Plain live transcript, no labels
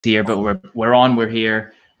here, but we're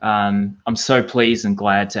here. I'm so pleased and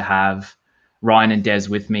glad to have Ryan and Des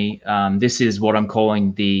with me. This is what I'm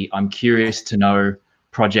calling the I'm Curious to Know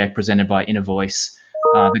project presented by Inner Voice.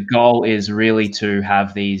 The goal is really to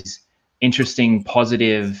have these interesting,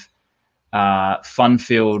 positive,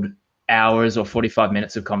 fun-filled hours or 45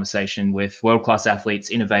 minutes of conversation with world-class athletes,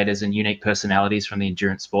 innovators, and unique personalities from the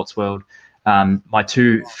endurance sports world. My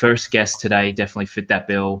two first guests today definitely fit that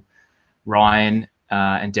bill. Ryan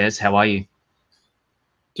and Des, how are you?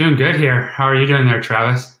 Doing good here. How are you doing there,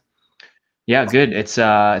 Travis? Yeah, good. It's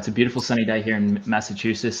a beautiful sunny day here in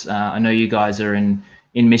Massachusetts. I know you guys are in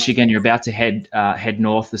Michigan. You're about to head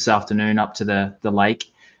north this afternoon up to the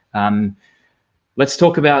lake. Let's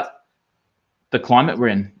talk about the climate we're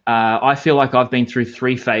in. I feel like I've been through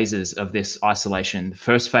 3 phases of this isolation. The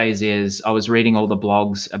first phase is I was reading all the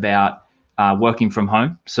blogs about working from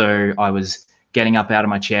home. So I was getting up out of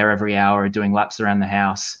my chair every hour, doing laps around the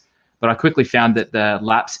house. But I quickly found that the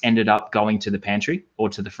laps ended up going to the pantry or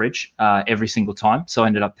to the fridge every single time. So I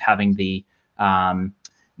ended up having the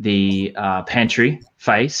pantry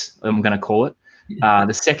phase, I'm going to call it.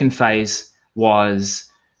 The second phase was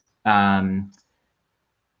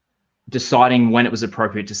deciding when it was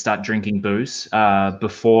appropriate to start drinking booze,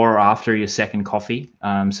 before or after your second coffee.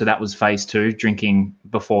 So that was phase 2, drinking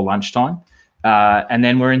before lunchtime. And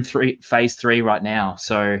then we're in phase 3 right now.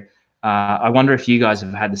 So I wonder if you guys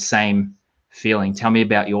have had the same feeling. Tell me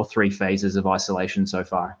about your 3 phases of isolation so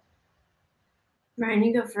far. Ryan,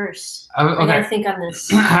 you go first. Okay. I gotta think on this.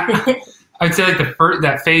 I'd say like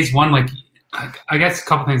that phase 1, like I guess a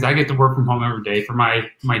couple things. I get to work from home every day for my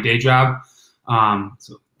day job,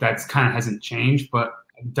 so that's kind of hasn't changed. But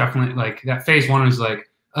definitely like that phase 1 was like,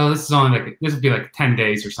 oh, this is only like this would be like 10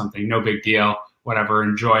 days or something, no big deal, whatever,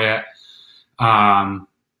 enjoy it.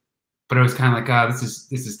 But it was kind of like,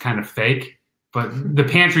 this is kind of fake. But the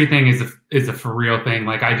pantry thing is a for real thing.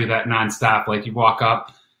 Like I do that nonstop. Like you walk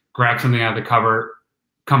up, grab something out of the cupboard,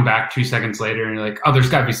 come back 2 seconds later, and you're like, oh, there's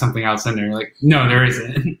got to be something else in there. You're like, no, there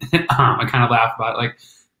isn't. I kind of laugh about it. Like,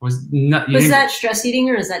 was that stress eating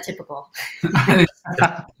or is that typical? It's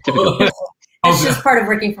just part of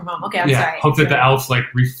working from home. Okay, I'm sorry. Hope that the elves like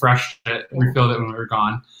refreshed it, refilled it when we were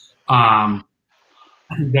gone.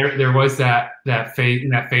 There was that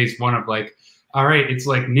phase 1 of like, all right, it's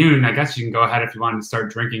like noon. I guess you can go ahead if you wanted to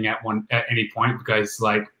start drinking at any point because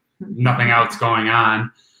like nothing else going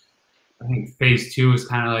on. I think phase 2 is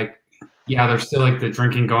kind of like, yeah, there's still like the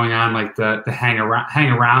drinking going on, like the hang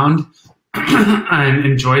around and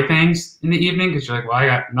enjoy things in the evening because you're like, well, I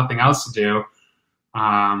got nothing else to do.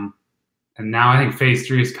 And now I think phase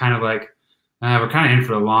 3 is kind of like, we're kind of in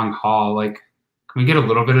for a long haul. Like, can we get a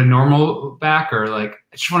little bit of normal back, or like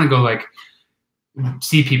I just want to go like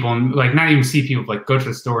see people and like not even see people, like go to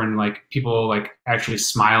the store and like people like actually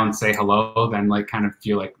smile and say hello, then like kind of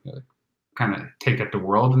feel like kind of take at the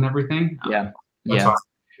world and everything. Yeah. That's how I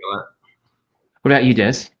feel it. What about you,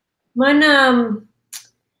 Des? Mine, I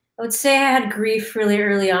would say I had grief really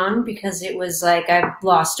early on because it was like I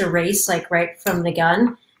lost a race like right from the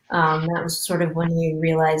gun. That was sort of when we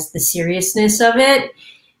realized the seriousness of it.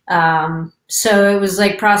 So it was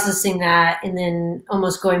like processing that and then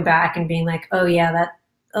almost going back and being like, oh yeah, that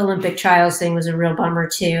Olympic trials thing was a real bummer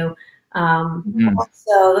too.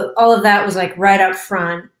 So all of that was like right up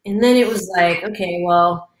front. And then it was like, okay,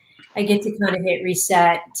 well, I get to kind of hit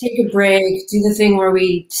reset, take a break, do the thing where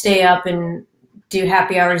we stay up and do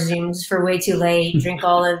happy hour Zooms for way too late, drink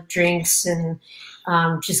all the drinks and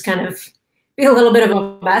just kind of be a little bit of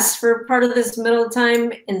a mess for part of this middle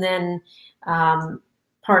time. And then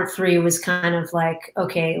part 3 was kind of like,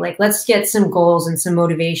 okay, like let's get some goals and some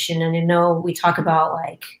motivation. And we talk about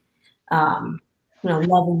like,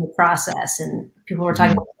 loving the process, and people were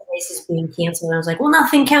talking about the races being canceled. And I was like, well,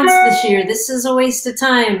 nothing counts this year. This is a waste of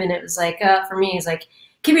time. And it was like, for me, it's like,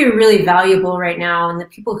 it can be really valuable right now. And the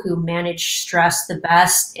people who manage stress the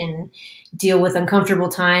best and deal with uncomfortable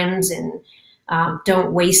times and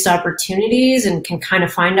don't waste opportunities and can kind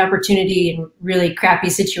of find opportunity in really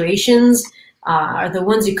crappy situations are the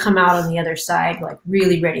ones who come out on the other side like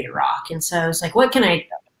really ready to rock. And so I was like, what can I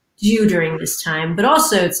do during this time? But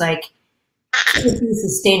also it's like, it's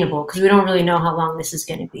sustainable because we don't really know how long this is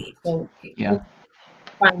going to be. So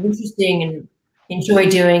find interesting and enjoy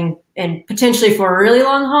doing, and potentially for a really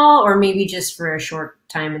long haul, or maybe just for a short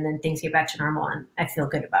time, and then things get back to normal, and I feel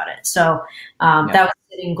good about it. So that was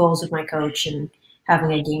setting goals with my coach and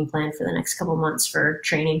having a game plan for the next couple of months for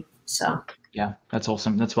training. So yeah, that's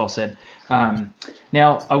awesome. That's well said.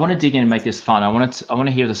 Now I want to dig in and make this fun. I want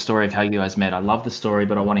to hear the story of how you guys met. I love the story,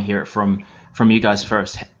 but I want to hear it from you guys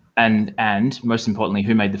first. And most importantly,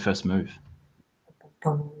 who made the first move?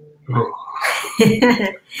 So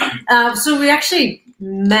we actually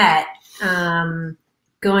met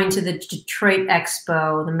going to the Detroit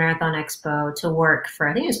Expo, the Marathon Expo, to work for,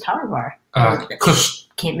 I think it was Power Bar.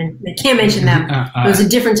 Can't mention them. It was a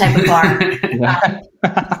different type of bar.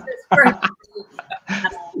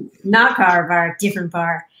 Not Power Bar, different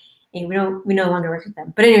bar. And we no longer work with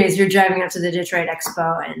them. But anyways, we were driving up to the Detroit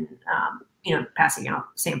Expo and passing out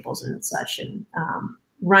samples and such. And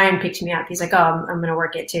Ryan picked me up. He's like, "Oh, I'm gonna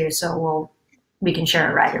work it too, so we can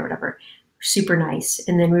share a ride or whatever." Super nice.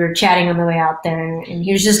 And then we were chatting on the way out there, and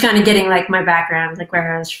he was just kind of getting like my background, like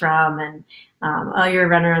where I was from, and oh, you're a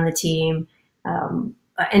runner on the team.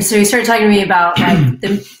 And so he started talking to me about like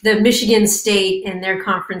the Michigan State and their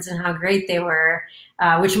conference and how great they were,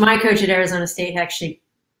 which my coach at Arizona State actually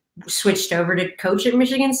switched over to coach at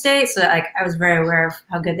Michigan State. So like I was very aware of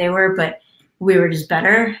how good they were, but we were just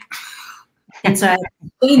better. And so I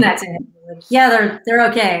explained that to him. Like, yeah, they're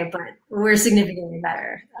okay, but we're significantly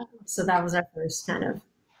better. So that was our first kind of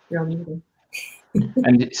real meeting.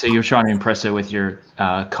 And so you're trying to impress her with your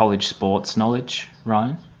college sports knowledge,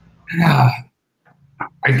 Ryan? Yeah,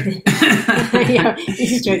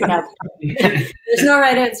 he's joking out. There's no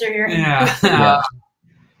right answer here. Yeah. I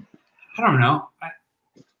don't know.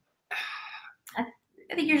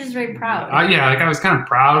 I think you're just very proud. Yeah, like I was kind of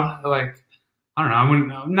proud. Like, I don't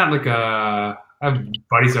know. I'm not like I have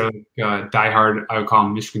buddies that are like diehard. I would call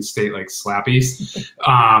them Michigan State like slappies.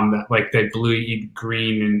 Like they blue,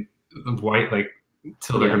 green, and white, like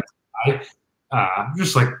till they're gonna die. I'm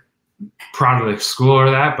just like proud of the school or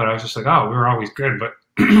that, but I was just like, oh, we were always good. But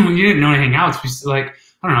you didn't know anything else. Like,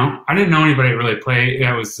 I don't know. I didn't know anybody that really played.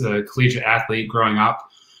 I was a collegiate athlete growing up,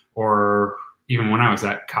 or even when I was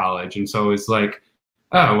at college, and so it's like,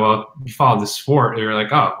 oh, well, you followed the sport. You're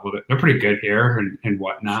like, oh, well, they're pretty good here and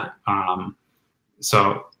whatnot.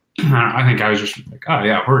 So I think I was just like, oh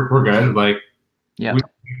yeah, we're good. Like, yeah,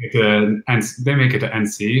 they make it to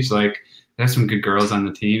NCs. Like, they have some good girls on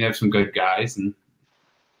the team. They have some good guys and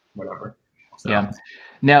whatever. So. Yeah.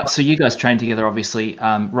 Now, so you guys train together, obviously.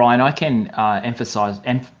 Ryan, I can emphasize.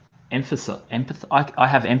 I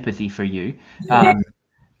have empathy for you,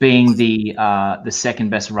 being the second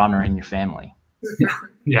best runner in your family.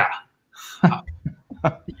 Yeah.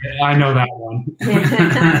 I know that one.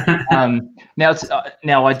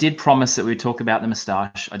 Now I did promise that we'd talk about the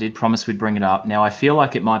moustache. I did promise we'd bring it up. Now I feel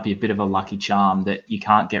like it might be a bit of a lucky charm that you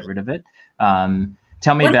can't get rid of it.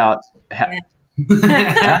 Tell me about how.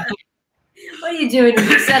 What are you doing?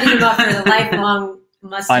 You're setting him up for the lifelong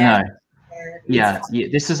mustache. I know. Yeah,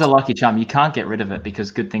 this is a lucky charm. You can't get rid of it because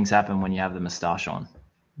good things happen when you have the moustache on.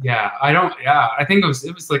 Yeah, I think it was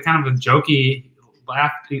like kind of a jokey,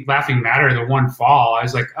 laughing matter. The one fall, I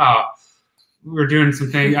was like, oh, we were doing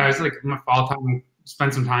something. I was like, my fall time,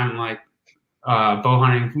 spent some time like bow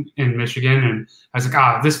hunting in Michigan, and I was like,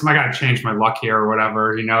 I gotta change my luck here or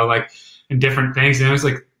whatever, like in different things. And it was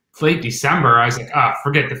like late December. I was like,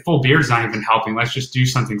 forget the full beard's not even helping. Let's just do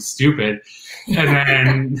something stupid. And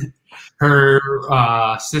then her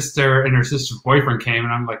sister and her sister's boyfriend came,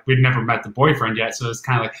 and I'm like, we'd never met the boyfriend yet, so it's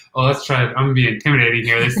kind of like, oh, let's try. I'm gonna be intimidating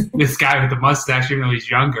here. This guy with the mustache, even though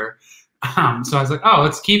he's younger. So I was like, oh,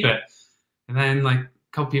 let's keep it. And then like a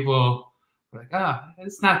couple people were like,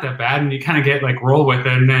 it's not that bad, and you kind of get like roll with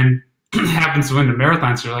it, and then happens to win the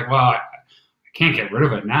marathon. So you're like, well, I can't get rid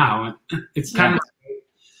of it now. It's kind of.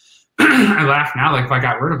 I laugh now, like if I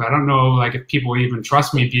got rid of it, I don't know, like if people even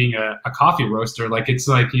trust me being a coffee roaster. Like it's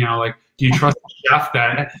like, like do you trust a chef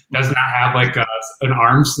that does not have like an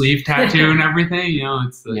arm sleeve tattoo and everything?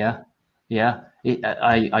 It's like,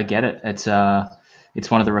 I get it. It's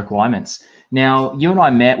one of the requirements. Now you and I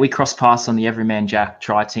met. We crossed paths on the Everyman Jack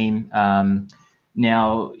Tri team.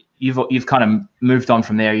 Now you've kind of moved on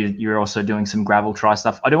from there. You're also doing some gravel tri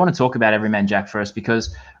stuff. I do want to talk about Everyman Jack first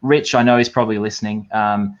because Rich, I know he's probably listening.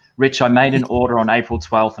 Rich, I made an order on April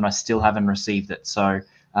 12th and I still haven't received it. So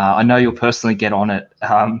I know you'll personally get on it.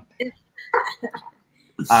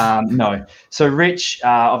 No. So Rich,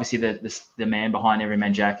 obviously the man behind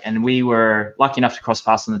Everyman Jack, and we were lucky enough to cross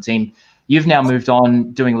paths on the team. You've now moved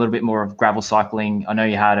on doing a little bit more of gravel cycling. I know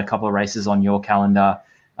you had a couple of races on your calendar,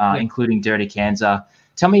 including Dirty Kansas.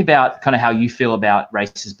 Tell me about kind of how you feel about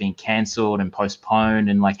races being cancelled and postponed,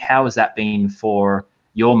 and like how has that been for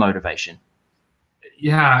your motivation?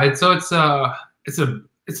 Yeah, it's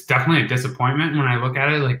definitely a disappointment when I look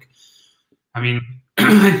at it. Like, I mean,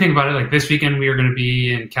 I think about it like this weekend we are going to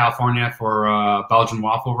be in California for a Belgian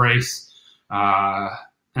waffle race,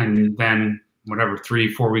 and then whatever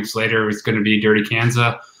 3-4 weeks later it's going to be Dirty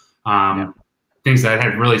Kansas. Things that I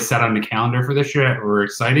had really set on the calendar for this year were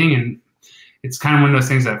exciting, and it's kind of one of those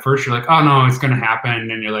things at first you're like, oh no, it's going to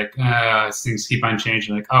happen. And you're like, things keep on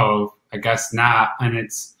changing. Like, oh, I guess not. And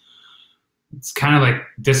it's kind of like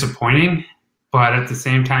disappointing, but at the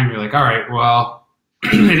same time, you're like, all right, well,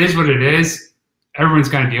 it is what it is. Everyone's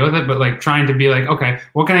going to deal with it, but like trying to be like, okay,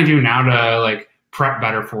 what can I do now to like prep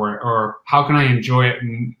better for it? Or how can I enjoy it?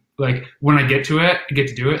 And like when I get to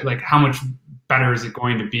do it, like how much better is it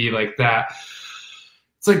going to be? Like that.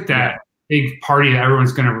 It's like that big party that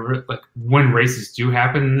everyone's going to like when races do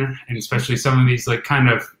happen. And especially some of these like kind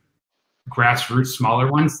of grassroots,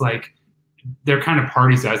 smaller ones, like they're kind of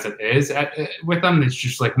parties as it is with them. It's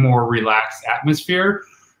just like more relaxed atmosphere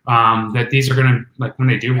that these are going to like when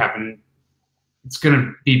they do happen, it's going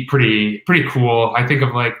to be pretty cool. I think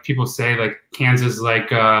of like people say like Kansas, like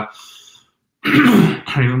the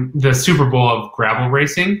Super Bowl of gravel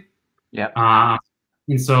racing. Yeah.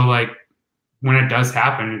 And so like when it does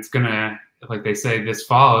happen, it's going to, like they say this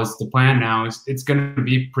fall is the plan now, is it's going to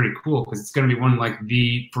be pretty cool because it's going to be one of like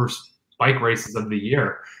the first bike races of the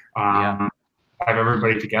year. Have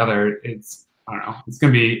everybody together. It's, I don't know, it's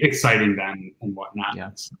going to be exciting then and whatnot.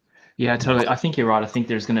 Yeah, totally. I think you're right. I think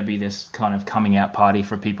there's going to be this kind of coming out party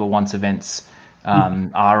for people once events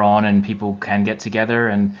are on and people can get together.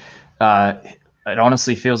 And it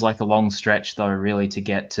honestly feels like a long stretch, though, really, to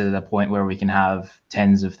get to the point where we can have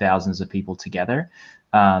tens of thousands of people together.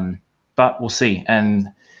 But we'll see. And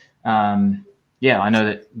I know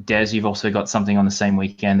that, Des, you've also got something on the same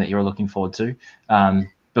weekend that you're looking forward to.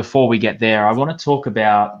 Before we get there, I want to talk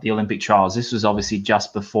about the Olympic trials. This was obviously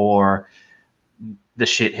just before the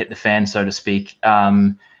shit hit the fan, so to speak.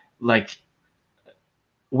 My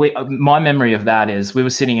memory of that is we were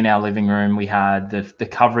sitting in our living room. We had the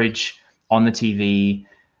coverage on the TV.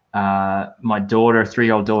 My daughter,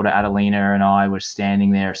 3-year-old daughter, Adelina, and I were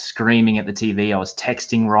standing there screaming at the TV. I was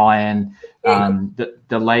texting Ryan.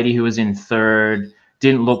 The lady who was in third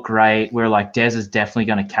didn't look great. We're like, Des is definitely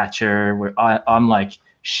going to catch her. I'm like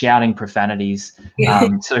shouting profanities.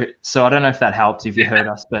 So I don't know if that helped, if you heard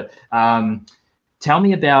us, but tell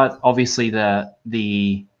me about obviously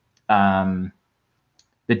the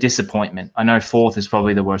disappointment. I know fourth is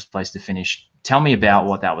probably the worst place to finish. Tell me about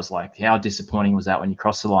what that was like. How disappointing was that when you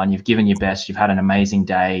crossed the line? You've given your best. You've had an amazing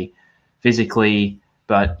day physically,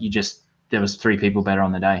 but there was 3 people better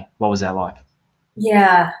on the day. What was that like?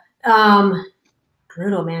 Yeah.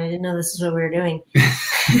 Brutal, man. I didn't know this is what we were doing.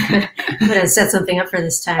 I'm going to set something up for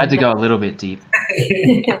this time. I had to go a little bit deep.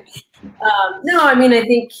 No, I mean, I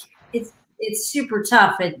think it's super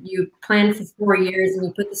tough. You plan for 4 years and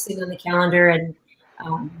you put this thing on the calendar and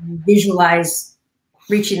visualize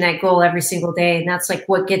reaching that goal every single day. And that's like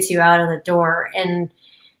what gets you out of the door. And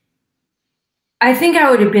I think I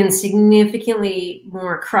would have been significantly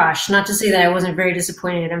more crushed. Not to say that I wasn't very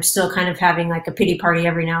disappointed. I'm still kind of having like a pity party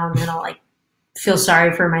every now and then. I'll like feel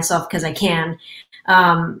sorry for myself because I can.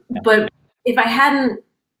 But if I hadn't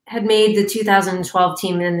had made the 2012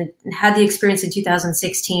 team and had the experience in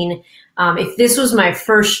 2016, if this was my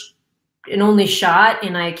first and only shot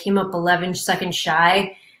and I came up 11 seconds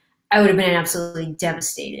shy, I would have been absolutely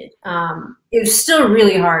devastated. It was still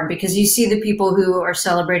really hard because you see the people who are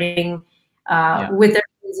celebrating with their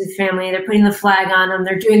friends and family. They're putting the flag on them.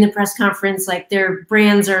 They're doing the press conference. Like their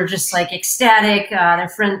brands are just like ecstatic. Their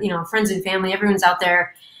friends and family, everyone's out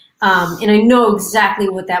there. And I know exactly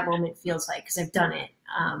what that moment feels like because I've done it.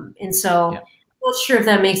 And so I'm not sure if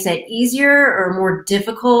that makes that easier or more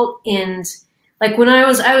difficult. And like when I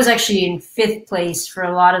was actually in 5th place for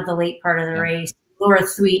a lot of the late part of the race. Laura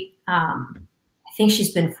Thweet, I think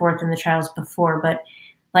she's been 4th in the trials before, but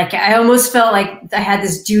like I almost felt like I had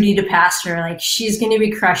this duty to pass her. Like she's going to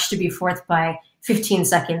be crushed to be 4th by 15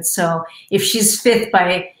 seconds. So if she's 5th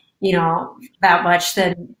by that much,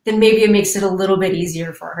 then maybe it makes it a little bit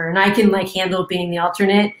easier for her, and I can like handle being the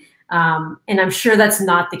alternate. And I'm sure that's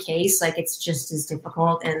not the case. Like it's just as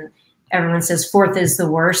difficult, and everyone says 4th is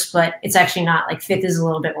the worst, but it's actually not. Like 5th is a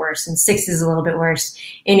little bit worse, and 6th is a little bit worse.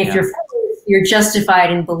 And if you're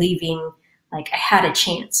justified in believing like I had a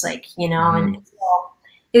chance, like, and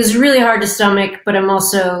it was really hard to stomach, but I'm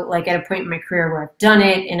also like at a point in my career where I've done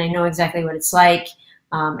it and I know exactly what it's like.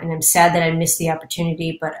 And I'm sad that I missed the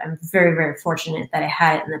opportunity, but I'm very, very fortunate that I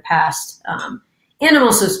had it in the past. And I'm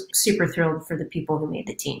also super thrilled for the people who made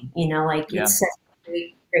the team, it's such a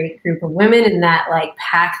great, great group of women, and that like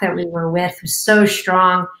pack that we were with was so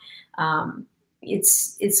strong.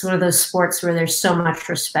 It's one of those sports where there's so much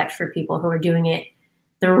respect for people who are doing it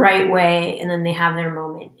the right way, and then they have their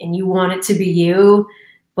moment and you want it to be you.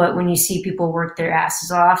 But when you see people work their asses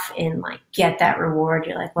off and like get that reward,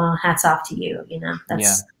 you're like, well, hats off to you.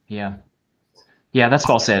 That's that's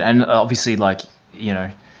well said. And obviously, like,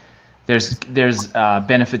 there's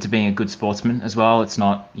benefit to being a good sportsman as well. It's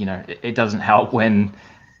not, you know, it doesn't help when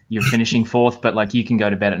you're finishing fourth, but like you can go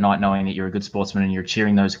to bed at night knowing that you're a good sportsman and you're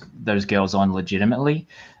cheering those girls on legitimately.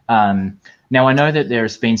 Now I know that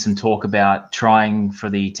there's been some talk about trying for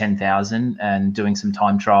the 10,000 and doing some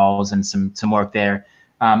time trials and some work there.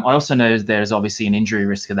 I also know there's obviously an injury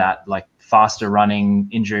risk of that, like faster running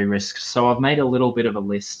injury risks. So I've made a little bit of a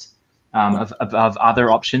list of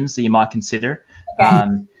other options that you might consider.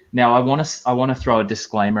 Now I want to throw a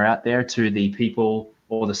disclaimer out there to the people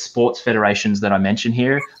or the sports federations that I mentioned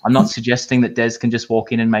here. I'm not suggesting that Des can just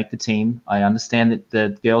walk in and make the team. I understand that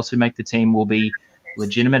the girls who make the team will be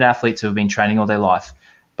legitimate athletes who have been training all their life.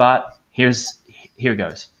 But here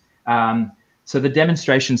goes. So the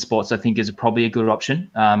demonstration sports, I think, is probably a good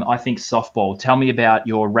option. I think softball. Tell me about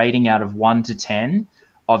your rating out of 1 to 10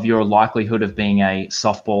 of your likelihood of being a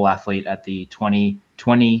softball athlete at the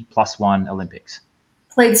 20+1 Olympics.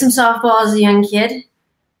 Played some softball as a young kid.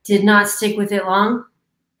 Did not stick with it long.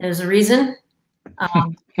 There's a reason.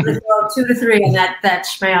 2 to 3, and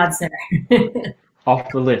that's my odds there. Off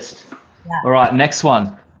the list. Yeah. All right, next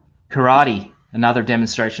one. Karate, another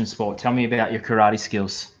demonstration sport. Tell me about your karate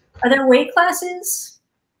skills. Are there weight classes?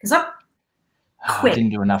 Because I'm quick. I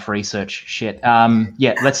didn't do enough research. Shit.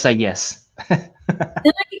 Yeah, let's say yes. Then I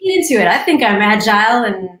can get into it. I think I'm agile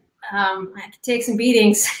and I can take some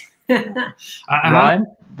beatings. Ryan,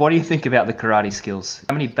 what do you think about the karate skills?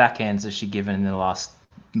 How many backhands has she given in the last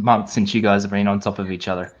month since you guys have been on top of each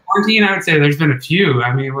other? Quarantine, I would say there's been a few.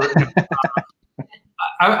 I mean,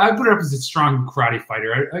 I put her up as a strong karate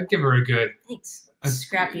fighter. I'd give her a good. Thanks.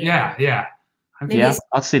 Scrappy. Yeah. Yeah,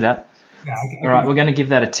 I'll see that. Yeah, all right, we're going to give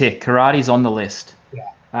that a tick. Karate's on the list.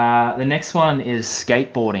 Yeah. The next one is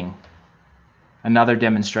skateboarding, another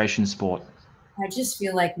demonstration sport. I just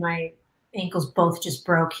feel like my ankles both just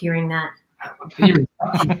broke hearing that. You're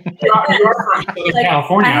from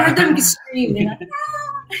California. I heard them scream.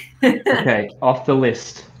 Okay, off the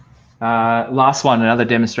list. Last one, another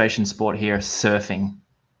demonstration sport here, surfing.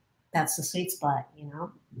 That's the sweet spot, you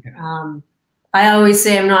know. Yeah. I always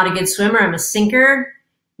say I'm not a good swimmer. I'm a sinker.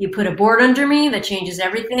 You put a board under me, that changes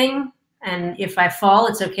everything. And if I fall,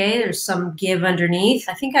 it's okay. There's some give underneath.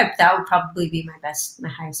 I think that would probably be my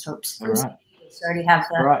highest hopes. All right. So I already have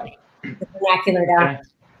the vernacular down. Okay.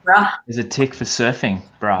 Bruh. There's a tick for surfing,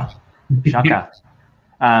 bruh. Shaka.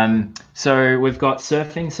 So we've got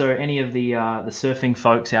surfing. So any of the surfing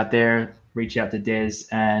folks out there, reach out to Des,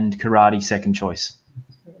 and karate second choice.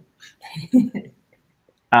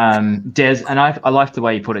 Des, and I like the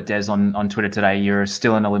way you put it, Des, on Twitter today. You're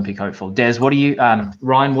still an Olympic hopeful. Des, what are you,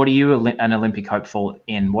 Ryan? What are you an Olympic hopeful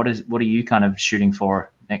in? What are you kind of shooting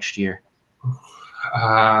for next year?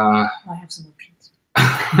 I have some options.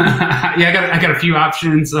 Yeah, I got a few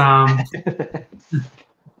options. Had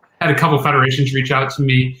a couple federations reach out to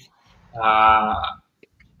me.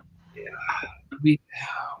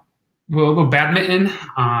 We'll go badminton.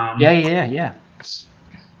 Yeah.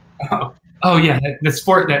 Oh yeah, the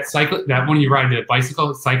sport that when you ride a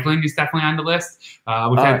bicycle, cycling is definitely on the list.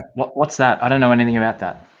 What's that? I don't know anything about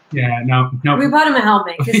that. Yeah, no. We bought him a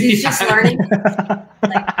helmet because he's just learning.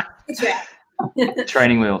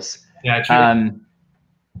 Training wheels. Yeah, true.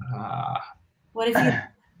 What if you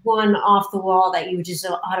one off the wall that you would just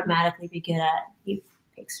automatically be good at? You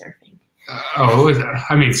pick surfing.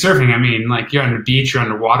 Surfing. I mean, like you're on the beach, you're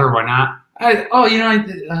underwater. Why not?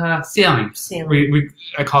 Sailing.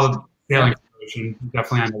 I call it sailing.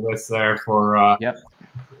 Definitely on the list there for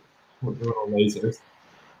little lasers.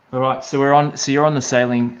 All right, so you're on the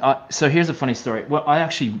sailing. So here's a funny story. Well, I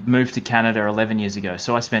actually moved to Canada 11 years ago,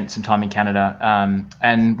 so I spent some time in Canada.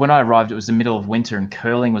 And when I arrived, it was the middle of winter, and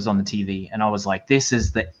curling was on the TV, and I was like, "This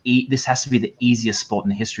has to be the easiest sport in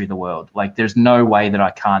the history of the world. Like, there's no way that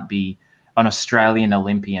I can't be an Australian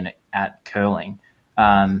Olympian at curling."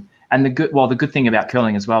 And the good thing about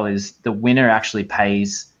curling as well is the winner actually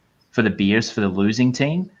pays for the beers for the losing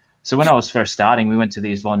team. So when I was first starting, we went to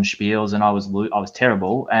these Von Spiels, and I was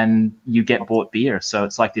terrible, and you get bought beer. So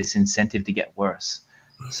it's like this incentive to get worse.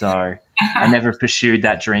 So I never pursued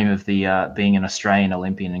that dream of the being an Australian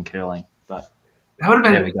Olympian in curling. But that would have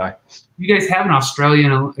been. There we go. You guys have an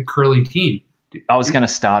Australian curling team. I was going to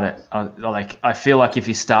start it. I feel like if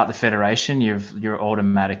you start the federation, you're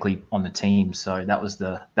automatically on the team. So that was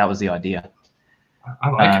the idea. I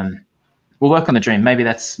like it. We'll work on the dream. Maybe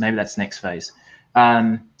that's next phase.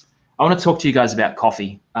 I want to talk to you guys about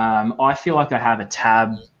coffee. I feel like I have a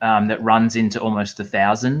tab that runs into almost the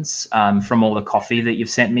thousands from all the coffee that you've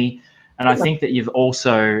sent me. And I think that you've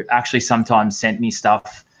also actually sometimes sent me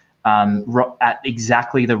stuff at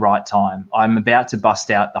exactly the right time. I'm about to bust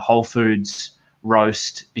out the Whole Foods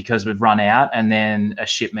roast because we've run out, and then a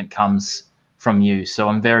shipment comes from you. So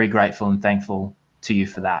I'm very grateful and thankful to you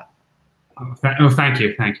for that. Thank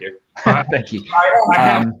you. Thank you.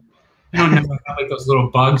 You don't know have like those little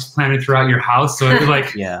bugs planted throughout your house, so it like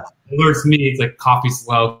alerts me. It's like coffee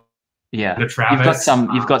slow. Yeah, the Travis.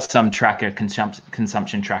 You've got some tracker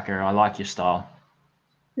consumption tracker. I like your style.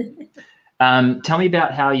 Tell me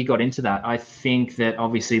about how you got into that. I think that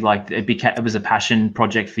obviously like it was a passion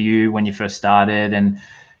project for you when you first started, and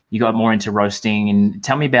you got more into roasting. And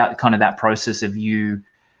tell me about kind of that process of you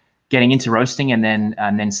getting into roasting and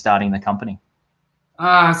then starting the company.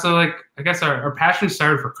 So like, I guess our passion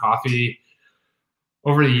started for coffee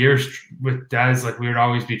over the years with Des. Like we would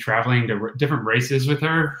always be traveling to different races with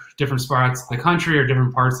her, different spots of the country or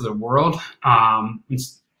different parts of the world. And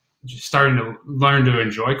just starting to learn to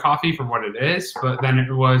enjoy coffee for what it is. But then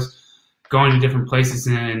it was going to different places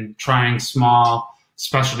and trying small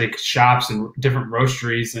specialty shops and different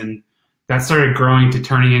roasteries. And that started growing to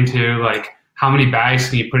turning into like, how many bags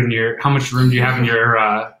can you put in how much room do you have in your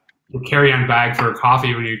carry-on bag for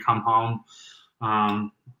coffee when you come home,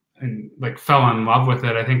 and like fell in love with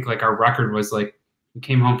it. I think like our record was like we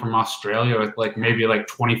came home from Australia with like maybe like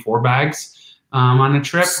 24 bags on a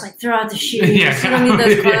trip. Just like throw out the shoes. You don't need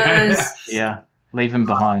those clothes. Yeah, leave them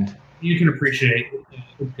behind. You can appreciate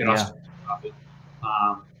good Australian coffee,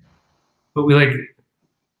 but we like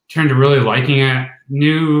turned to really liking it.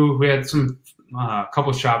 Knew we had some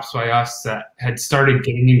couple shops by us that had started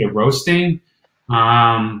getting into roasting.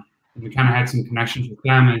 We kind of had some connections with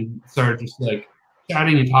them and started just like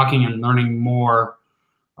chatting and talking and learning more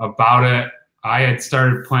about it. I had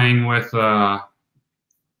started playing with,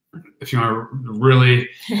 if you want to really,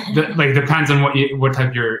 like depends on what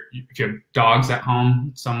type if you have dogs at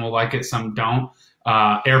home, some will like it, some don't.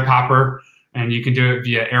 Air popper, and you can do it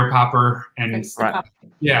via air popper and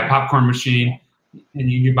popcorn machine, and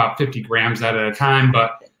you do about 50 grams at a time,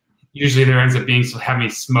 but usually there ends up being some heavy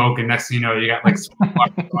smoke, and next thing you know, you got like smoke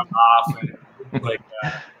going off, and like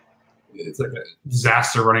it's like a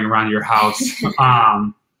disaster running around your house.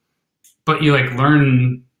 But you like I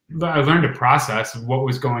learned a process of what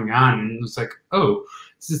was going on, and it was like, oh,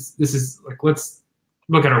 this is like, let's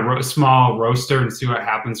look at a small roaster and see what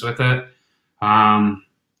happens with it, and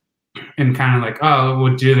kind of like, oh,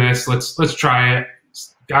 we'll do this. Let's try it.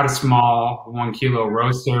 Got a small 1 kilo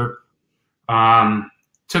roaster.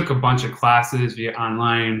 Took a bunch of classes via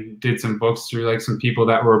online, did some books through like some people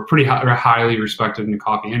that were pretty highly respected in the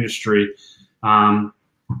coffee industry,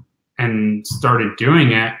 and started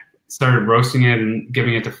doing it, started roasting it and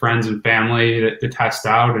giving it to friends and family to test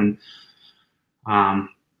out. And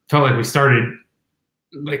felt like we started,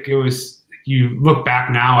 like it was, you look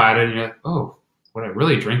back now at it and you're like, oh, would I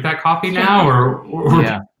really drink that coffee now? Or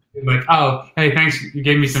like, oh, hey, thanks, you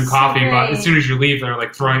gave me some coffee, but as soon as you leave, they're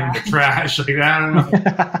like throwing it in the trash. Like, I don't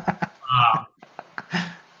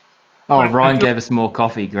know. Ryan gave us more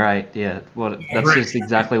coffee. Great. Yeah. That's just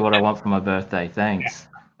exactly what I want for my birthday. Thanks.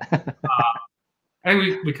 And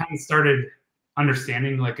we kind of started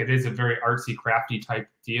understanding like it is a very artsy, crafty type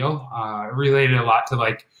deal. It related a lot to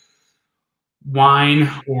like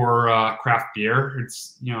wine or craft beer.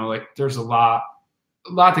 It's, you know, like there's a lot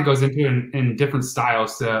that goes into in different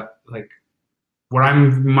styles to like what I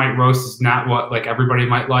might roast is not what like everybody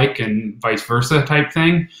might like, and vice versa type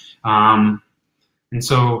thing. And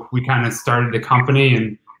so we kind of started the company,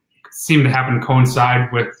 and it seemed to happen to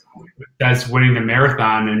coincide with Des winning the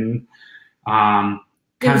marathon. And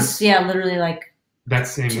it was literally like that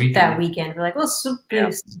same weekend. That weekend, we're like, well, so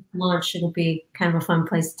launch, it'll be kind of a fun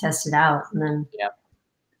place to test it out. And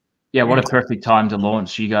then what a perfect time to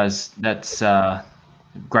launch, you guys. That's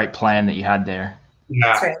great plan that you had there. Yeah.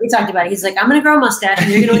 That's right. We talked about it. He's like, I'm going to grow a mustache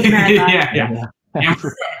and you're going to win the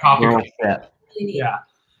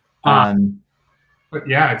marathon. But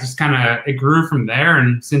yeah, it just kind of, it grew from there.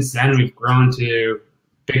 And since then we've grown to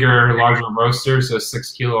bigger, larger roasters, so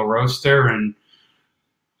 6 kilo roaster. And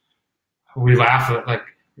we laugh at like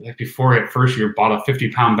before at first you bought a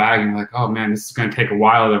 50-pound bag and you're like, oh man, this is going to take a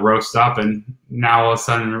while to roast up. And now all of a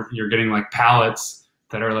sudden you're getting like pallets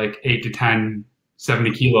that are like 8 to 10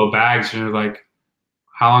 70-kilo bags, and you're like,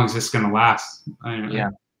 how long is this going to last?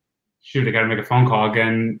 Shoot, I got to make a phone call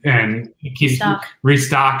again and keep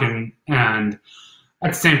restocking. And at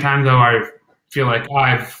the same time, though, I feel like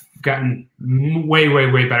I've gotten way, way,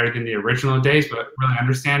 way better than the original days, but really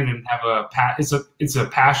understand and have it's a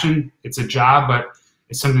passion, it's a job, but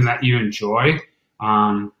it's something that you enjoy,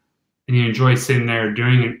 and you enjoy sitting there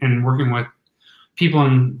doing it and working with people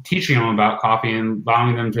and teaching them about coffee and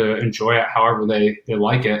allowing them to enjoy it however they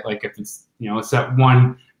like it. Like if it's You know, it's that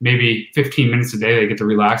one, maybe 15 minutes a day they get to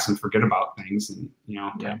relax and forget about things. And, you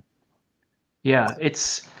know, yeah,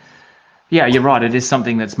 yeah, you're right. It is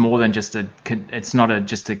something that's more than just it's not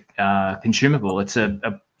just a consumable. It's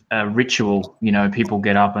a ritual. You know, people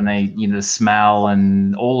get up and they, you know, the smell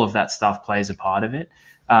and all of that stuff plays a part of it.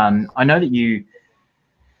 I know that you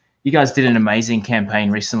guys did an amazing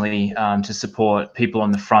campaign recently to support people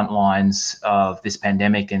on the front lines of this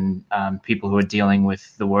pandemic and people who are dealing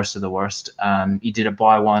with the worst of the worst. You did a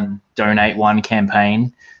buy one, donate one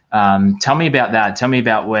campaign. Tell me about that. Tell me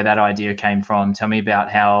about where that idea came from. Tell me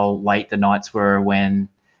about how late the nights were when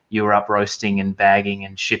you were up roasting and bagging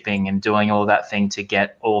and shipping and doing all that thing to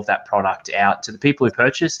get all of that product out to the people who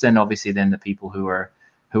purchased, and obviously then the people who were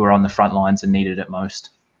on the front lines and needed it most.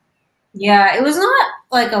 Yeah, it was not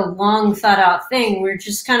like a long thought out thing. We were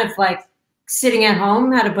just kind of like sitting at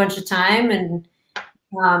home, had a bunch of time, and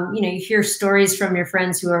you know, you hear stories from your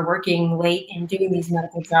friends who are working late and doing these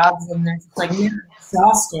medical jobs, and they're just like they're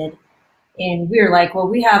exhausted. And we were like, well,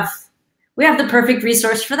 we have the perfect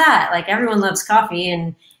resource for that. Like everyone loves coffee,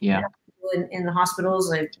 and yeah, you know, people in the hospitals,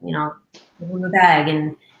 like, you know, in the bag,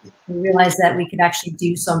 and we realized that we could actually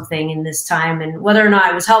do something in this time. And whether or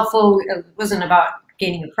not it was helpful, it wasn't about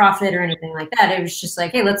gaining a profit or anything like that. It was just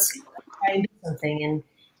like, hey, let's try and do something. And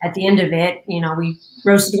at the end of it, you know, we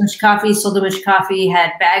roasted a bunch of coffee, sold a bunch of coffee,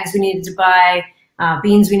 had bags we needed to buy,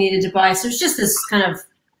 beans we needed to buy. So it's just this kind of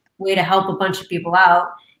way to help a bunch of people out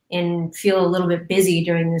and feel a little bit busy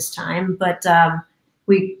during this time. But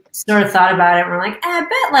we sort of thought about it. And we're like, I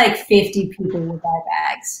bet like 50 people will buy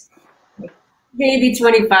bags. Like maybe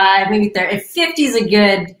 25, maybe 30. If 50 is a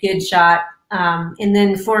good shot. And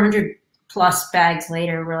then 400 plus bags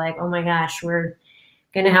later, we're like, oh my gosh, we're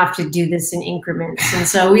going to have to do this in increments. And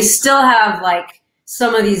so we still have like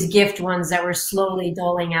some of these gift ones that we're slowly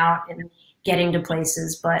doling out and getting to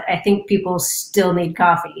places, but I think people still need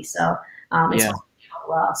coffee. So it's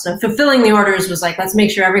well. So fulfilling the orders was like, let's make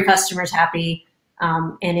sure every customer's happy.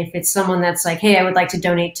 And if it's someone that's like, hey, I would like to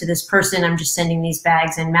donate to this person, I'm just sending these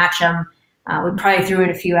bags, and match them. We probably threw in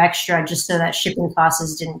a few extra just so that shipping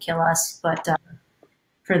costs didn't kill us. But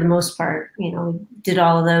for the most part, you know, we did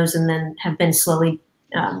all of those and then have been slowly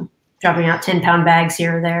dropping out 10-pound bags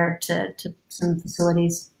here or there to some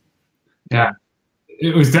facilities. Yeah,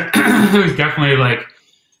 it was definitely like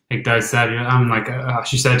Des said. I'm like,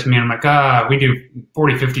 she said to me, I'm like, we do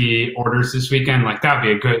 40, 50 orders this weekend. Like that'd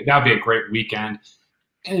be a great weekend,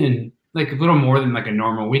 and like a little more than like a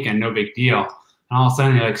normal weekend, no big deal. And all of a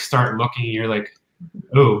sudden you like start looking, and you're like,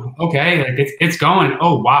 oh, okay, like it's going.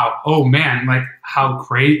 Oh wow, oh man, like how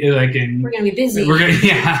crazy! Like, and we're gonna be busy.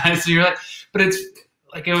 Yeah. So you're like, but it's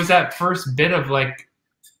like it was that first bit of like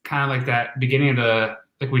kind of like that beginning of the,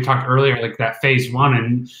 like we talked earlier, like that phase one,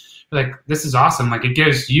 and like this is awesome. Like it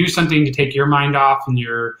gives you something to take your mind off, and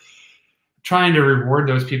you're trying to reward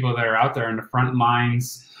those people that are out there in the front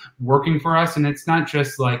lines working for us. And it's not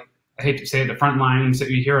just like, I hate to say it, the front lines that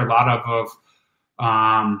you hear a lot of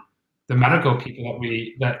the medical people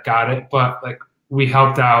that got it, but like we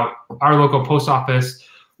helped out our local post office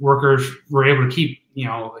workers were able to keep, you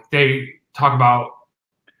know, like they talk about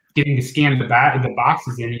getting to scan the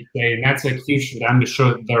boxes in each day, and that's like huge for them to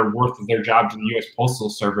show their worth of their job to the U.S. Postal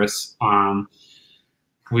Service.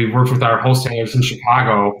 We worked with our wholesalers in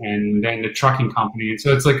Chicago and then the trucking company, and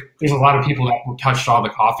so it's like there's a lot of people that touched all the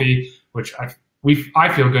coffee, which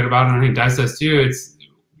I feel good about, and I think Des does too.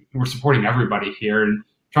 We're supporting everybody here and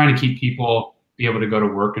trying to keep people be able to go to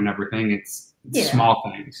work and everything. It's small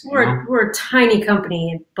things. We're a tiny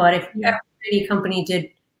company, but if any company did,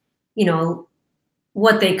 you know,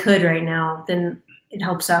 what they could right now, then it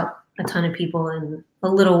helps out a ton of people in a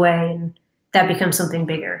little way, and that becomes something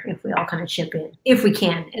bigger if we all kind of chip in, if we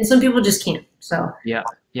can. And some people just can't. So we had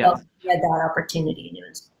that opportunity, and it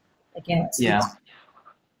was again.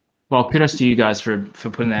 Well, kudos to you guys for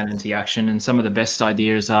putting that into action. And some of the best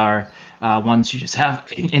ideas are ones you just have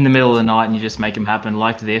in the middle of the night and you just make them happen,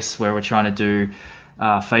 like this, where we're trying to do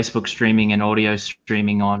Facebook streaming and audio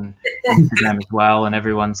streaming on Instagram as well. And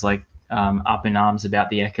everyone's like up in arms about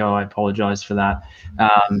the echo. I apologize for that.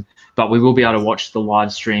 But we will be able to watch the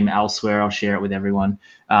live stream elsewhere. I'll share it with everyone.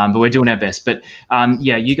 But we're doing our best. But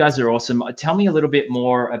yeah, you guys are awesome. Tell me a little bit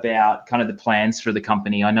more about kind of the plans for the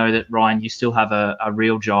company. I know that, Ryan, you still have a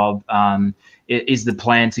real job. Is the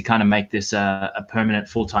plan to kind of make this a permanent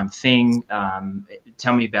full-time thing?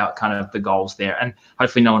 Tell me about kind of the goals there. And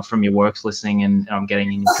hopefully no one from your work's listening and I'm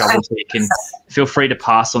getting in trouble, so you can feel free to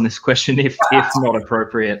pass on this question if not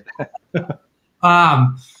appropriate.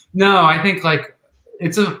 No, I think like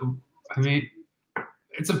it's a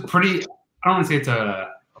pretty, I don't want to say it's a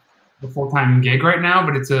the full-time gig right now,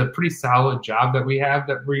 but it's a pretty solid job that we have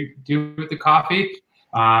that we do with the coffee.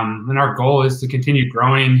 And our goal is to continue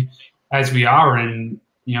growing as we are, and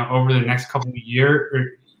over the next couple of years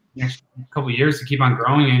to keep on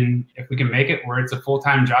growing. And if we can make it where it's a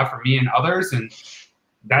full-time job for me and others, and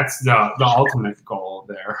that's the ultimate goal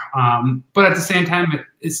there. But at the same time,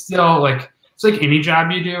 it's still like, it's like any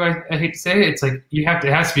job you do. I hate to say it, it's like it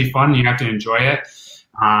has to be fun. You have to enjoy it.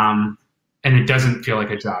 And it doesn't feel like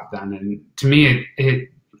a job then. And to me, it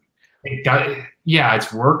does. Yeah,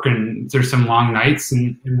 it's work, and there's some long nights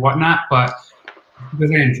and whatnot, but because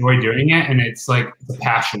I enjoy doing it, and it's like a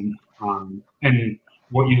passion, and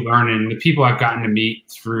what you learn, and the people I've gotten to meet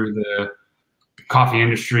through the coffee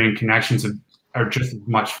industry and connections are just as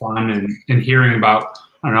much fun. And hearing about,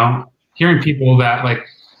 hearing people that like,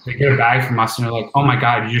 they get a bag from us and they're like, oh my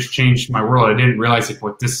God, you just changed my world. I didn't realize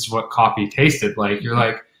this is what coffee tasted like. You're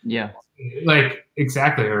like, yeah, like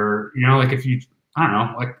exactly. Or, like if you,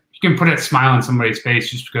 like you can put a smile on somebody's face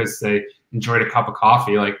just because they enjoyed a cup of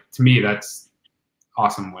coffee. Like, to me, that's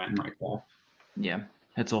awesome win right there. Yeah,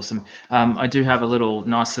 that's awesome. I do have a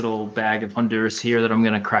nice little bag of Honduras here that I'm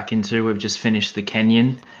going to crack into. We've just finished the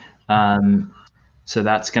Kenyan. So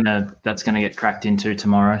that's gonna get cracked into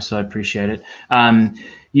tomorrow. So I appreciate it.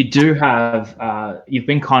 You do have, you've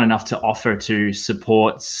been kind enough to offer to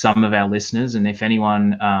support some of our listeners, and if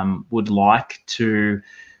anyone would like to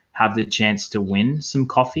have the chance to win some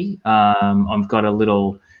coffee, I've got a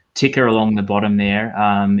little ticker along the bottom there.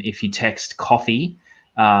 If you text coffee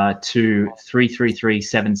to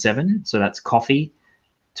 33377, so that's coffee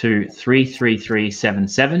to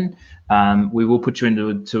 33377, we will put you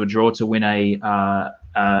into a draw to win a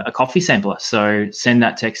coffee sampler. So send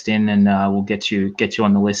that text in, and we'll get you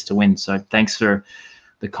on the list to win. So thanks for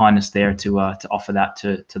the kindness there to offer that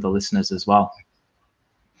to the listeners as well.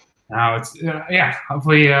 Now it's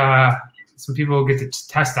hopefully some people will get to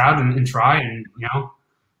test out and try, and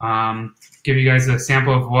give you guys a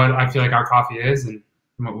sample of what I feel like our coffee is, and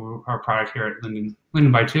what our product here at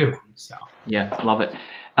Linden by 2. So yeah, love it.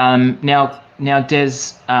 Now Des,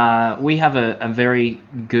 we have a very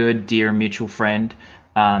good, dear mutual friend,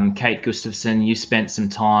 Kate Gustafson. You spent some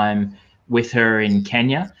time with her in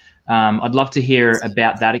Kenya. I'd love to hear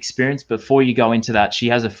about that experience. Before you go into that, she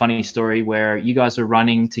has a funny story where you guys were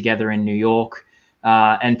running together in New York,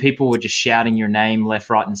 and people were just shouting your name left,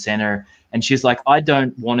 right, and center. And she's like, I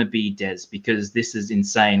don't want to be Des because this is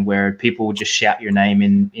insane, where people will just shout your name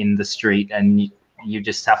in the street, and you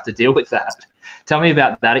just have to deal with that. Tell me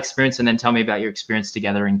about that experience, and then tell me about your experience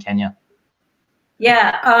together in Kenya.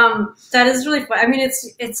 Yeah, that is really fun. I mean,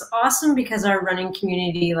 it's awesome because our running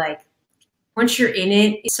community, like, once you're in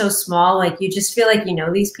it, it's so small. Like, you just feel like you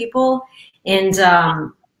know these people, and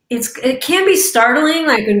it can be startling,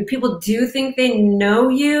 like when people do think they know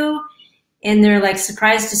you, and they're like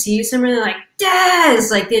surprised to see you somewhere. They're like, Des,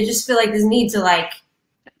 like they just feel like this need to like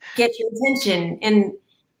get your attention, and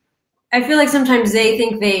I feel like sometimes they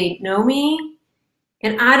think they know me,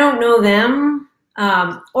 and I don't know them,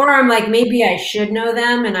 or I'm like, maybe I should know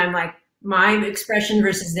them, and I'm like, my expression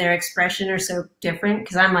versus their expression are so different,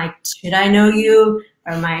 because I'm like, should I know you,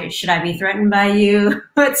 or should I be threatened by you?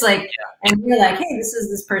 It's like, and you're like, hey, this is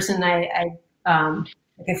this person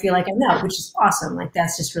I feel like I know, which is awesome. Like,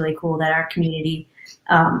 that's just really cool that our community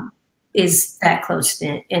is that close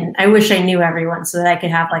knit, and I wish I knew everyone so that I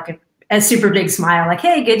could have like a super big smile, like,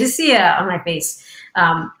 hey, good to see you, on my face.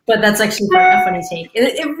 But that's actually a funny take.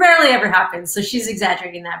 It rarely ever happens, so she's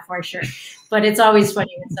exaggerating that for sure. But it's always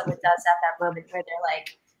funny when someone does have that moment where they're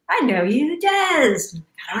like, I know you, Des.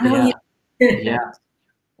 I don't know you. Yeah.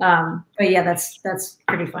 But yeah, that's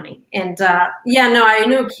pretty funny. And I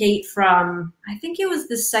know Kate from, I think it was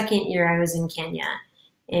the second year I was in Kenya,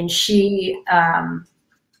 and she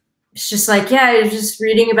it's just like, yeah, I was just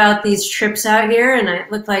reading about these trips out here, and it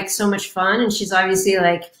looked like so much fun. And she's obviously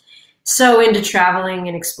like so into traveling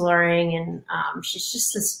and exploring, and she's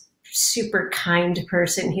just this super kind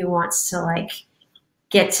person who wants to like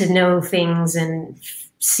get to know things and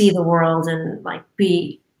see the world and like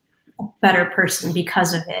be a better person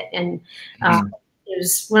because of it. And it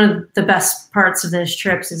was one of the best parts of those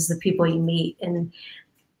trips is the people you meet, and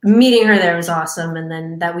meeting her there was awesome. And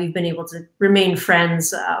then that we've been able to remain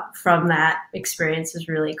friends from that experience is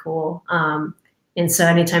really cool. And so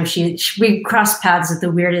anytime we crossed paths at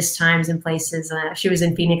the weirdest times and places. She was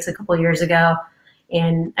in Phoenix a couple years ago,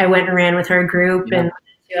 and I went and ran with her group and went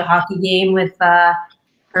to a hockey game with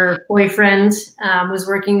her boyfriend was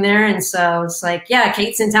working there. And so it's like, yeah,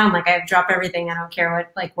 Kate's in town. Like, I've dropped everything. I don't care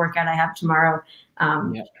what like workout I have tomorrow.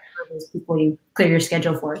 For those people you clear your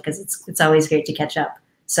schedule for, because it's always great to catch up.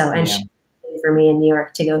 So, and she's for me in New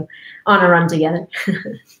York to go on a run together.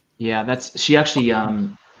 Yeah, she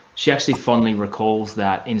actually fondly recalls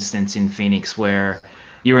that instance in Phoenix where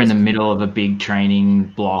you're in the middle of a big training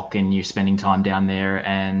block and you're spending time down there,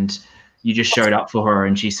 and you just showed up for her,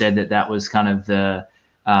 and she said that was kind of the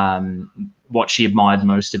what she admired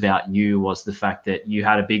most about you was the fact that you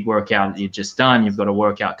had a big workout that you'd just done, you've got a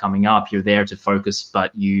workout coming up, you're there to focus,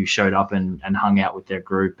 but you showed up and hung out with their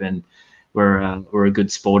group and were a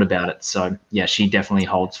good sport about it. So yeah, she definitely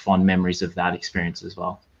holds fond memories of that experience as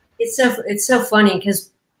well. It's so funny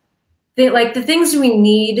because the things we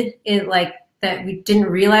need that we didn't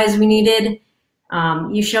realize we needed.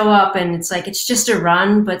 You show up and it's like, it's just a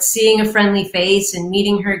run, but seeing a friendly face and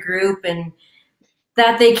meeting her group, and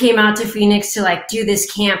that they came out to Phoenix to like do this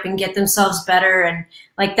camp and get themselves better. And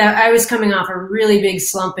like that, I was coming off a really big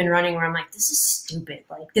slump in running where I'm like, this is stupid.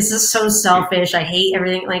 Like, this is so selfish. I hate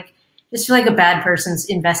everything. Like, just feel like a bad person's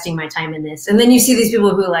investing my time in this. And then you see these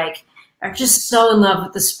people who like are just so in love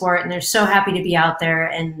with the sport and they're so happy to be out there.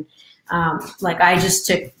 And like, I just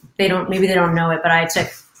took, maybe they don't know it, but I took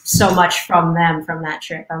so much from them from that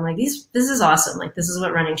trip. I'm like, this is awesome. Like, this is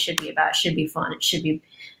what running should be about. It should be fun. It should be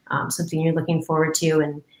something you're looking forward to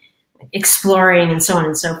and exploring and so on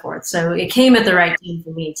and so forth. So it came at the right time for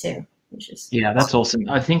me too. Yeah, that's awesome.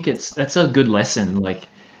 I think that's a good lesson. Like,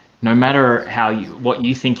 no matter what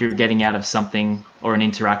you think you're getting out of something or an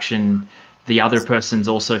interaction, the other person's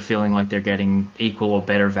also feeling like they're getting equal or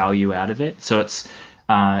better value out of it. So it's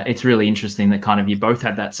really interesting that kind of you both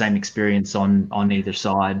had that same experience on either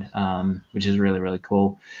side, which is really, really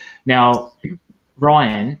cool. Now,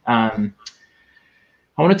 Ryan,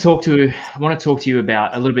 I want to talk to you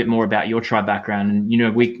about a little bit more about your tri background. And, you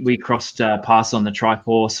know, we crossed paths on the tri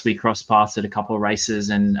course. We crossed paths at a couple of races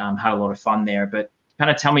and had a lot of fun there. But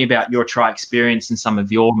kind of tell me about your tri experience and some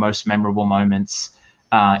of your most memorable moments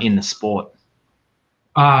in the sport.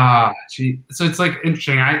 So it's like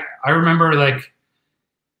interesting. I remember like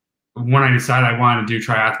when I decided I wanted to do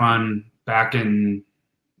triathlon back in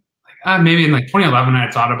maybe in like 2011, I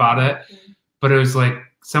had thought about it, but it was like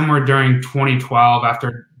somewhere during 2012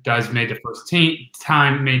 after Des made the first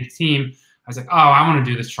made the team, I was like, oh, I want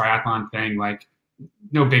to do this triathlon thing. Like,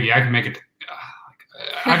 no biggie. I can make it.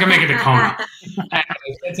 I can make it to Kona. And I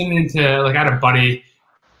was getting into like, I had a buddy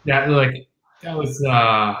that was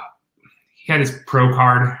he had his pro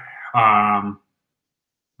card,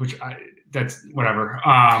 which that's whatever.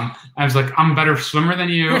 I was like, I'm a better swimmer than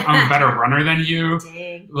you. I'm a better runner than you.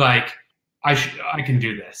 Dang. Like, I can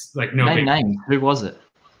do this. Like, no big name. Who was it?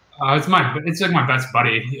 It's like my best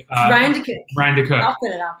buddy. Ryan DeCook. Ryan DeCook. I'll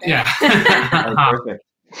put it out there. Yeah. Perfect.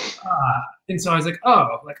 And so I was like,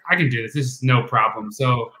 oh, like I can do this. This is no problem.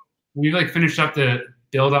 So we like finished up the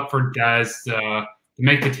build up for Des to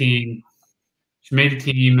make the team. She made the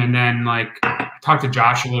team, and then like I talked to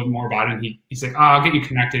Josh a little more about it. And he's like, oh, I'll get you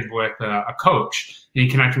connected with a coach. And he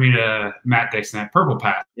connected me to Matt Dixon at Purple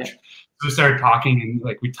Patch. Yeah. So we started talking, and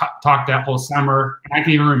like we talked that whole summer. And I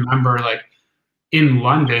can even remember like in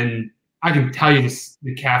London, I can tell you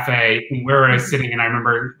the cafe and where I was sitting, and I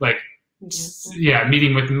remember like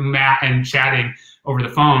meeting with Matt and chatting over the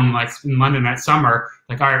phone like in London that summer.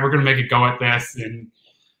 Like, all right, we're gonna make a go at this, and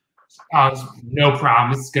no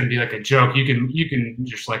problem. This is gonna be like a joke. You can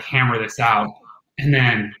just like hammer this out. And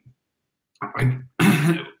then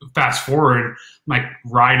fast forward, like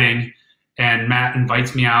riding, and Matt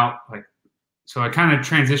invites me out. Like, so I kind of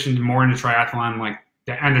transitioned more into triathlon like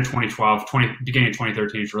the end of 2012, beginning of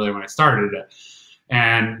 2013 is really when I started it.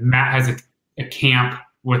 And Matt has a camp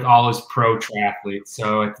with all his pro triathletes.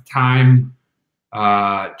 So at the time,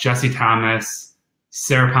 Jesse Thomas,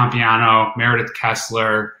 Sarah Pompiano, Meredith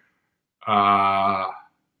Kessler, Callum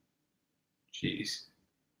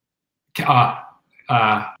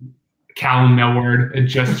Millward had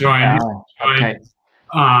just joined, Okay.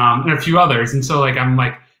 And a few others. And so like I'm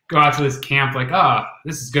like go out to this camp like, oh,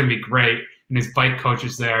 this is gonna be great. And his bike coach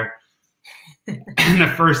is there. And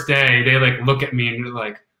the first day they like look at me and they're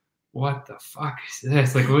like, what the fuck is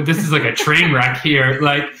this? Like, this is like a train wreck here.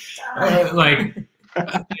 Like I'm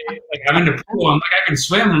in the pool. I'm like, I can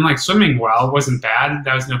swim. I'm like swimming well. It wasn't bad.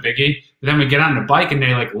 That was no biggie. But then we get on the bike and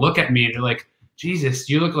they like look at me and they're like, Jesus,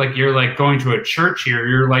 you look like you're like going to a church here.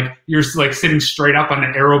 You're like sitting straight up on the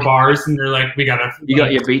aero bars, and they're like, you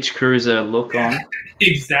got your beach cruiser look on.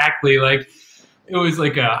 Exactly. Like it was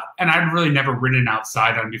like and I'd really never ridden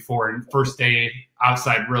outside on before. And first day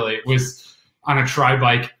outside really was on a tri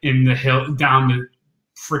bike in the hill down the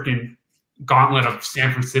freaking gauntlet of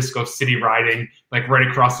San Francisco city riding, like right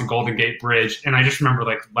across the Golden Gate Bridge. And I just remember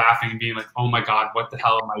like laughing and being like, oh my God, what the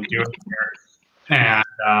hell am I doing here? And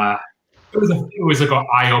it was like an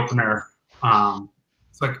eye opener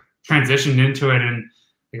It's like transitioned into it, and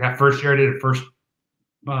like that first year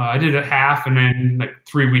I did a half, and then like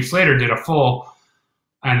 3 weeks later did a full,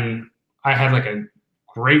 and I had like a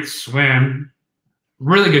great swim,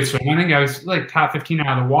 really good swim. I think I was like top 15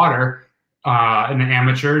 out of the water in the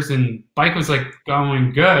amateurs, and bike was like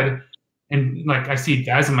going good. And like I see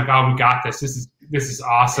Des, I'm like, oh, we got this. This is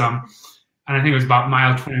awesome. And I think it was about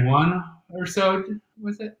mile 21 or so.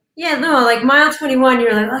 Was it? Yeah, no, like mile 21,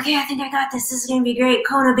 you're like, okay, I think I got this. This is going to be great.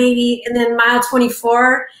 Kona, baby. And then mile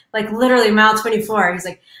 24, like literally mile 24, he's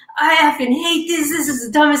like, I effing hate this. This is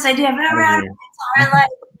the dumbest idea I've ever had. I like,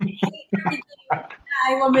 hate everything.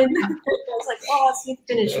 Hi, woman. I was like, oh, let's see the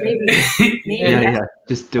finish. Maybe. Yeah.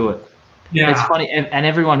 Just do it. Yeah. It's funny. And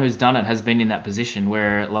everyone who's done it has been in that position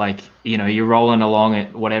where, like, you know, you're rolling along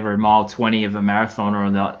at whatever, mile 20 of a marathon or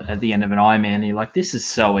at the end of an Ironman, and you're like, this is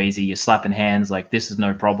so easy. You're slapping hands like, this is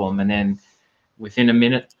no problem. And then within a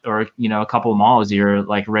minute or, you know, a couple of miles, you're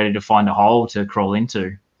like ready to find a hole to crawl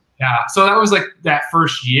into. Yeah. So that was like that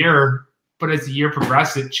first year. But as the year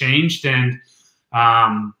progressed, it changed. And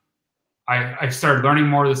I started learning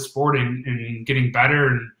more of the sport and getting better.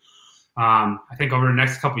 And I think over the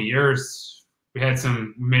next couple of years, we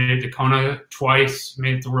made it to Kona twice,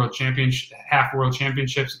 made it to World Championship, half World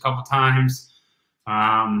Championships a couple times.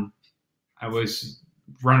 I was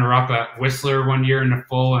runner-up at Whistler one year in the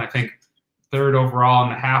full, and I think third overall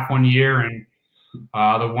in the half one year. And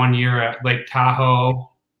the 1 year at Lake Tahoe,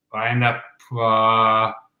 I ended up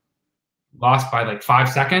lost by like 5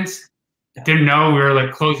 seconds. Didn't know we were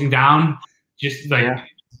like closing down, just like,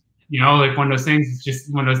 you know, like one of those things. It's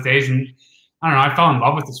just one of those days. And I don't know, I fell in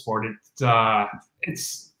love with the sport.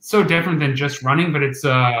 It's so different than just running, but it's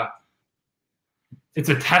a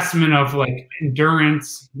testament of like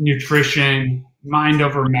endurance, nutrition, mind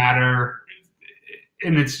over matter.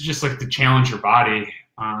 And it's just like to challenge your body.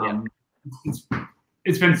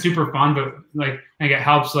 It's been super fun, but like, I think it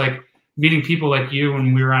helps like meeting people like you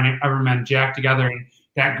when we were on Everman Jack together, and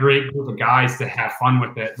that great group of guys to have fun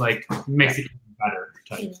with it, like makes it even better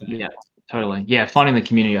type thing. Yeah, totally. Yeah, finding the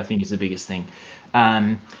community, I think, is the biggest thing.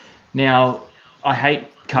 Now, I hate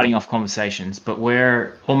cutting off conversations, but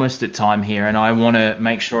we're almost at time here, and I want to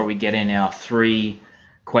make sure we get in our 3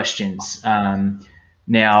 questions.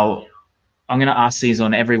 Now, I'm going to ask these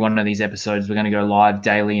on every one of these episodes. We're going to go live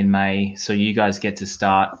daily in May, so you guys get to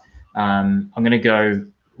start. I'm going to go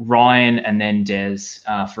Ryan and then Des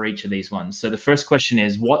for each of these ones. So the first question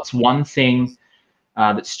is, what's one thing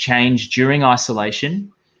that's changed during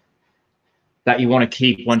isolation that you want to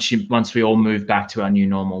keep once we all move back to our new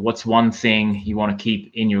normal? What's one thing you want to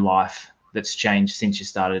keep in your life that's changed since you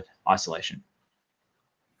started isolation?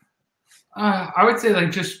 I would say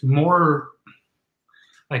like just more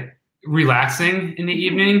like relaxing in the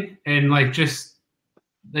evening, and like just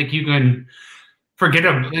like you can forget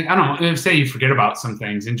like, I don't know, say you forget about some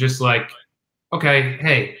things and just like, okay,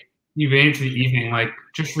 hey, you've made it to the evening, like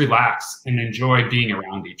just relax and enjoy being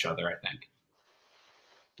around each other, I think.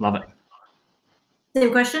 Love it.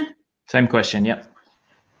 Same question? Same question, yep.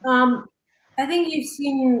 I think you've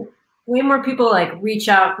seen way more people like reach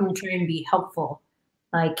out and try and be helpful.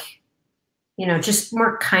 Like, you know, just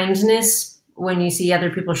more kindness when you see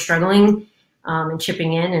other people struggling and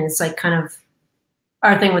chipping in. And it's like kind of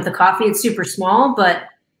our thing with the coffee. It's super small, but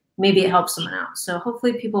maybe it helps someone out. So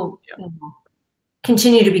hopefully people you know,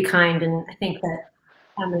 continue to be kind. And I think that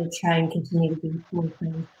I'm going to try and continue to be more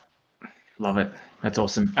kind. Love it. That's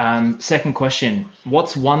awesome. Second question,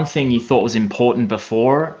 what's one thing you thought was important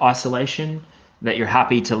before isolation that you're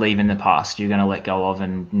happy to leave in the past, you're going to let go of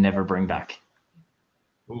and never bring back?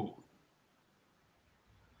 Ooh.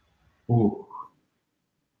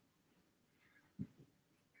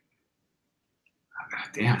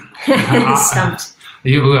 Damn. Stumped.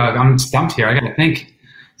 I'm stumped here. I got to think.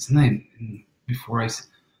 Something before I.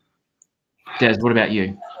 Des, what about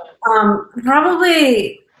you?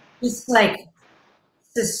 Probably just like,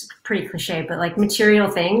 this is pretty cliche, but like material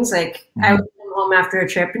things. Like I would come home after a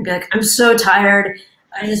trip and be like, I'm so tired.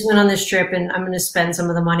 I just went on this trip and I'm going to spend some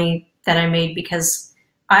of the money that I made because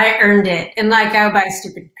I earned it. And like I would buy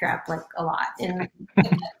stupid crap like a lot. And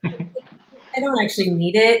I don't actually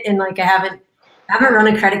need it. And like I haven't run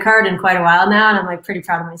a credit card in quite a while now, and I'm like pretty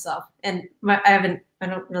proud of myself. And I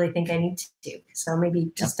don't really think I need to. So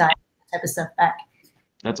maybe just dial that type of stuff back.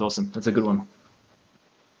 That's awesome. That's a good one.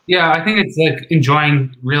 Yeah, I think it's like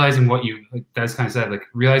realizing what you, like Des kind of said, like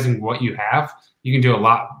realizing what you have. You can do a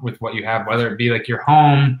lot with what you have, whether it be like your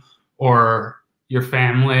home or your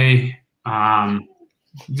family.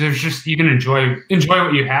 There's just, you can enjoy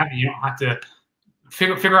what you have. You don't have to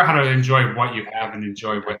figure out how to enjoy what you have and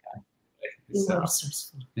enjoy what. So,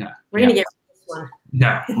 Yeah. We're gonna get this one.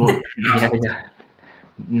 No. Well, yeah.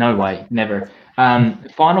 No way, never.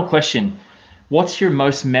 Final question. What's your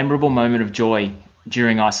most memorable moment of joy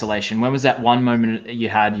during isolation? When was that one moment you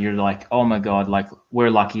had, you're like, oh my God, like we're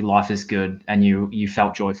lucky, life is good, and you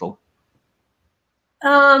felt joyful?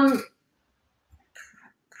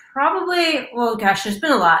 Probably, well, gosh, there's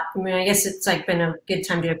been a lot. I mean, I guess it's like been a good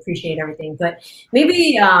time to appreciate everything, but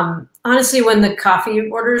maybe, honestly, when the coffee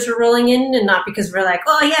orders were rolling in, and not because we're like,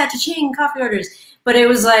 oh yeah, cha-ching, coffee orders, but it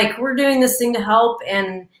was like, we're doing this thing to help,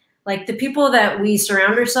 and like the people that we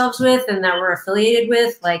surround ourselves with and that we're affiliated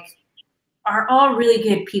with, like, are all really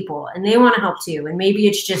good people, and they want to help too. And maybe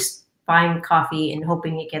it's just buying coffee and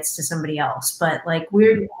hoping it gets to somebody else, but like,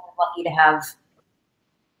 we're lucky to have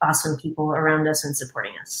awesome people around us and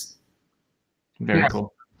supporting us. Very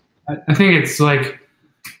cool. I think it's like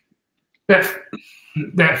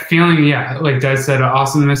that feeling, yeah, like Des said,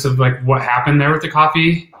 awesomeness of like what happened there with the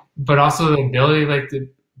coffee, but also the ability like to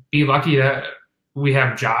be lucky that we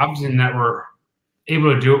have jobs and that we're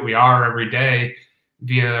able to do what we are every day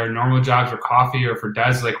via our normal jobs or coffee, or for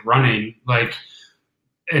Des, like running, like,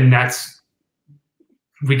 and that's,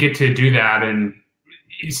 we get to do that, and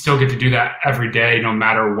you still get to do that every day, no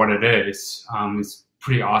matter what it is. It's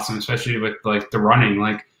pretty awesome, especially with like the running,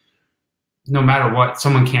 like no matter what,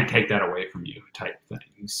 someone can't take that away from you type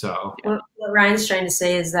thing. So what Ryan's trying to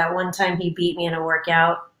say is that one time he beat me in a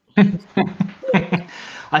workout.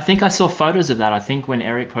 I think I saw photos of that. I think when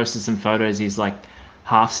Eric posted some photos, he's like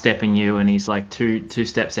half stepping you and he's like two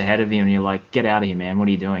steps ahead of you, and you're like, get out of here, man. What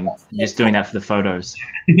are you doing? You're just doing that for the photos.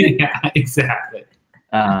 yeah, exactly.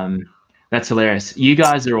 That's hilarious. You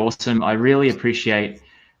guys are awesome. I really appreciate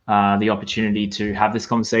the opportunity to have this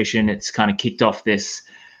conversation. It's kind of kicked off this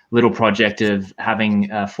little project of having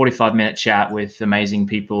a 45-minute chat with amazing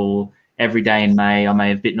people every day in May. I may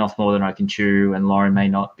have bitten off more than I can chew, and Lauren may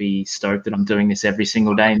not be stoked that I'm doing this every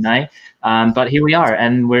single day in May. But here we are,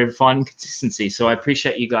 and we're finding consistency. So I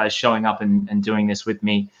appreciate you guys showing up and doing this with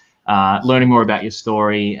me, learning more about your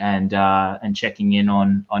story, and checking in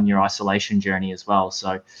on your isolation journey as well.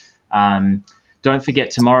 So don't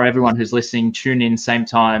forget, tomorrow, everyone who's listening, tune in same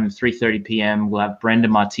time, 3:30 p.m. We'll have Brenda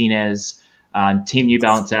Martinez, Team New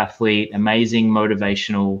Balance athlete, amazing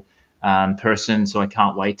motivational person. So I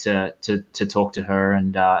can't wait to talk to her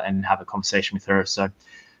and have a conversation with her. So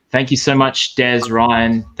thank you so much, Des,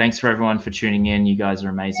 Ryan. Thanks for everyone for tuning in. You guys are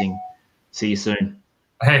amazing. See you soon.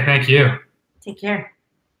 Hey, thank you. Take care.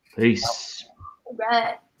 Peace. All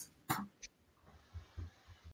right.